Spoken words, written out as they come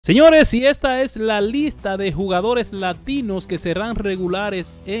Señores, y esta es la lista de jugadores latinos que serán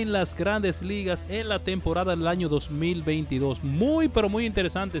regulares en las grandes ligas en la temporada del año 2022. Muy, pero muy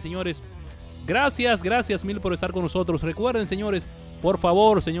interesante, señores. Gracias mil por estar con nosotros. Recuerden, señores, por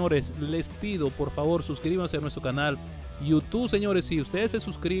favor, señores, les pido, por favor, suscríbanse a nuestro canal YouTube, señores. Si ustedes se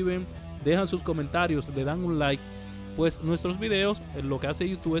suscriben, dejan sus comentarios, le dan un like, pues nuestros videos, lo que hace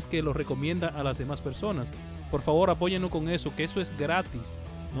YouTube es que los recomienda a las demás personas. Por favor, apóyennos con eso, que eso es gratis.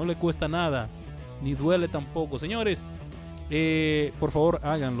 No le cuesta nada, ni duele tampoco. Señores, por favor,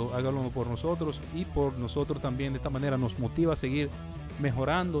 háganlo por nosotros y por nosotros también. De esta manera nos motiva a seguir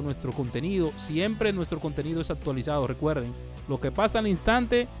mejorando nuestro contenido. Siempre nuestro contenido es actualizado. Recuerden, lo que pasa al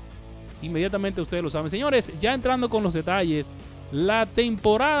instante, inmediatamente ustedes lo saben. Señores, ya entrando con los detalles, la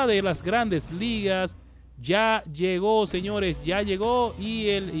temporada de las grandes ligas ya llegó, señores, ya llegó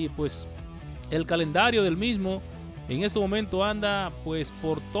y pues el calendario del mismo en este momento anda pues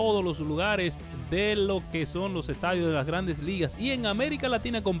por todos los lugares de lo que son los estadios de las grandes ligas y en América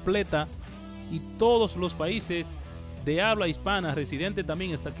Latina completa y todos los países de habla hispana residente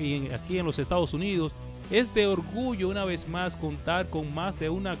también está aquí en los Estados Unidos. Es de orgullo una vez más contar con más de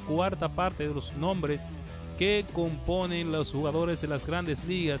una cuarta parte de los nombres que componen los jugadores de las grandes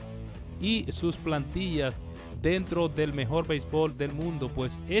ligas y sus plantillas dentro del mejor béisbol del mundo.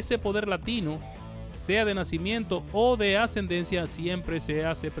 Pues ese poder latino, sea de nacimiento o de ascendencia, siempre se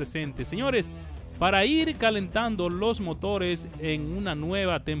hace presente. Señores, para ir calentando los motores en una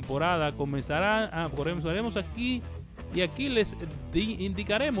nueva temporada, comenzaremos aquí y aquí les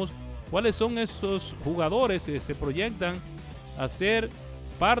indicaremos cuáles son esos jugadores que se proyectan a ser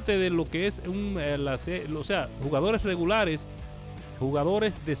parte de lo que es jugadores regulares,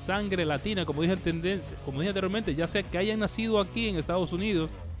 jugadores de sangre latina, como dije anteriormente, ya sea que hayan nacido aquí en Estados Unidos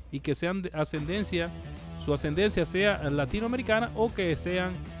y que sean de ascendencia, su ascendencia sea latinoamericana, o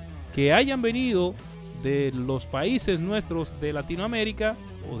que hayan venido de los países nuestros de Latinoamérica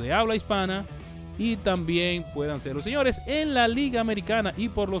o de habla hispana y también puedan serlo. Señores, en la Liga Americana y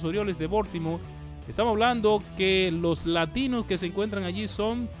por los Orioles de Baltimore, estamos hablando que los latinos que se encuentran allí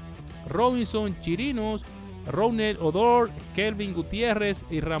son Robinson Chirinos, Ronald Odor, Kelvin Gutiérrez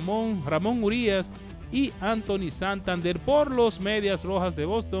y Ramón Urias y Anthony Santander. Por los Medias Rojas de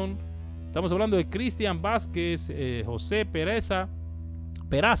Boston, estamos hablando de Cristian Vázquez, José Peraza,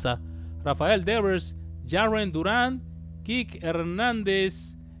 Rafael Devers, Jaren Durán, Kik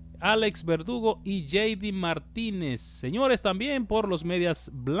Hernández, Alex Verdugo y JD Martínez. Señores, también por los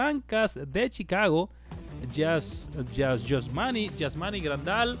Medias Blancas de Chicago, Yasmani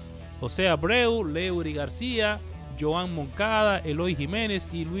Grandal, José Abreu, Leury García, Joan Moncada, Eloy Jiménez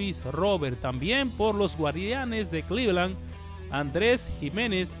y Luis Robert. También por los Guardianes de Cleveland, Andrés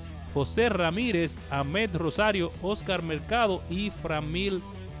Jiménez, José Ramírez, Ahmed Rosario, Oscar Mercado y Framil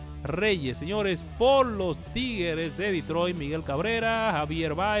Reyes. Señores, por los Tigres de Detroit, Miguel Cabrera,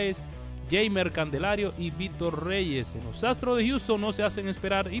 Javier Báez, Jamer Candelario y Víctor Reyes. En los Astros de Houston no se hacen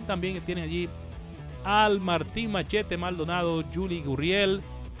esperar y también tienen allí al Martín Machete Maldonado, Juli Gurriel,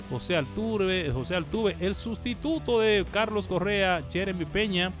 José Altuve, el sustituto de Carlos Correa, Jeremy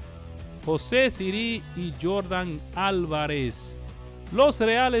Peña, José Siri y Jordan Álvarez. Los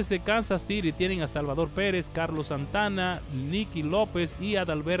Reales de Kansas City tienen a Salvador Pérez, Carlos Santana, Nicky López y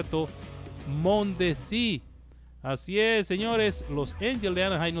Adalberto Mondesi. Así es, señores, los Angels de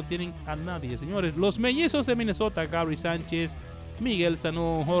Anaheim no tienen a nadie, señores. Los Mellizos de Minnesota, Gabby Sánchez, Miguel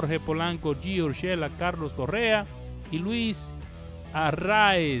Sanó, Jorge Polanco, Gio Urshela, Carlos Correa y Luis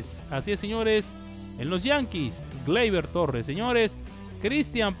Arraez. Así es, señores. En los Yankees, Gleyber Torres. Señores,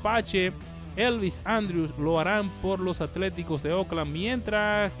 Cristian Pache, Elvis Andrews lo harán por los Atléticos de Oakland,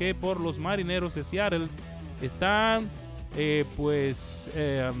 mientras que por los Marineros de Seattle están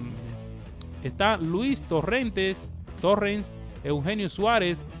está Luis Torrens, Eugenio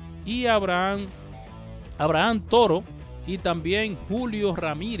Suárez y Abraham Toro, y también Julio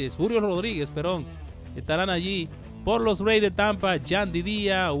Rodríguez, estarán allí. Por los Rays de Tampa, Yandy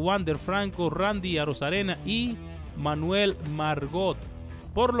Díaz, Wander Franco, Randy Arozarena y Manuel Margot.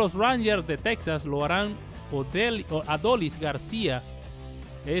 Por los Rangers de Texas lo harán Adolis García,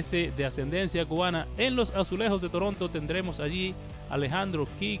 ese de ascendencia cubana. En los Azulejos de Toronto tendremos allí Alejandro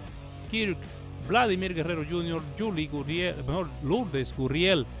Kirk, Vladimir Guerrero Jr., Lourdes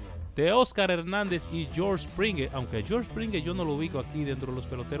Gurriel, de Oscar Hernández y George Springer. Aunque George Springer yo no lo ubico aquí dentro de los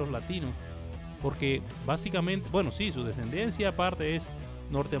peloteros latinos, porque básicamente, bueno, sí, su descendencia aparte es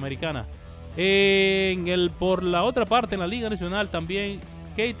norteamericana. Por la otra parte, en la Liga Nacional también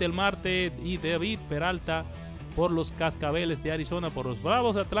Ketel Marte y David Peralta por los Cascabeles de Arizona. Por los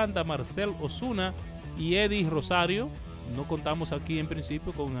Bravos de Atlanta, Marcel Ozuna y Eddie Rosario. no contamos aquí en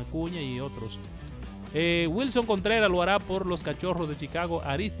principio con Acuña y otros. Wilson Contreras lo hará por los Cachorros de Chicago.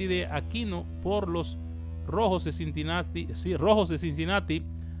 Aristide Aquino por los Rojos de Cincinnati. Sí, Rojos de Cincinnati.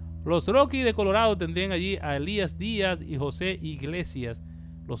 Los Rockies de Colorado tendrían allí a Elías Díaz y José Iglesias.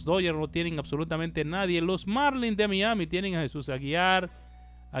 Los Dodgers no tienen absolutamente nadie. Los Marlins de Miami tienen a Jesús Aguilar,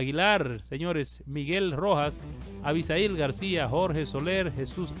 señores, Miguel Rojas, Abisaíl García, Jorge Soler,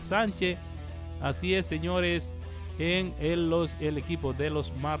 Jesús Sánchez. Así es, señores, en el equipo de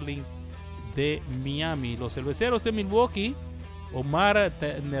los Marlins de Miami. Los Cerveceros de Milwaukee, Omar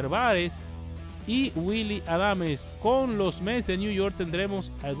Nervares y Willy Adames. Con los Mets de New York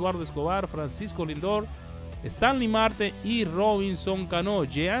tendremos a Eduardo Escobar, Francisco Lindor, Stanley Marte y Robinson Cano.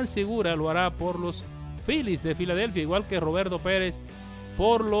 Jean Segura lo hará por los Phillies de Filadelfia, igual que Roberto Pérez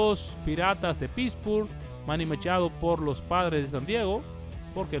por los Piratas de Pittsburgh, Manny Machado por los Padres de San Diego,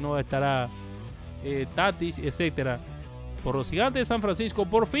 porque no estará Tatis, etcétera. Por los Gigantes de San Francisco,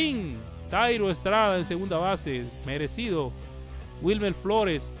 por fin, Thairo Estrada en segunda base, merecido. Wilmer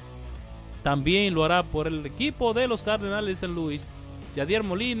Flores también lo hará por el equipo de los Cardenales de San Luis. Yadier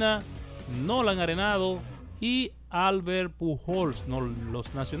Molina, Nolan Arenado y Albert Pujols,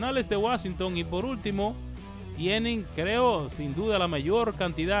 los Nacionales de Washington. Y por último, tienen, creo, sin duda la mayor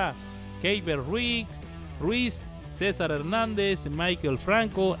cantidad: Keiber Ruiz, César Hernández, Michael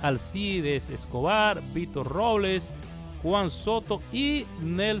Franco, Alcides Escobar, Víctor Robles, Juan Soto y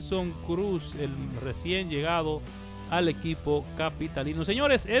Nelson Cruz, el recién llegado al equipo capitalino.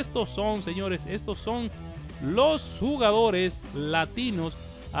 Señores, estos son los jugadores latinos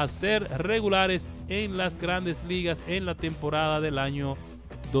a ser regulares en las grandes ligas en la temporada del año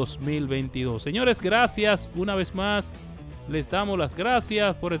 2022. Señores, gracias una vez más. Les damos las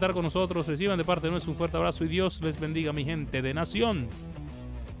gracias por estar con nosotros. Reciban de parte de nosotros un fuerte abrazo y Dios les bendiga, mi gente de Nación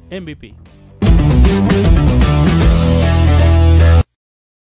MVP.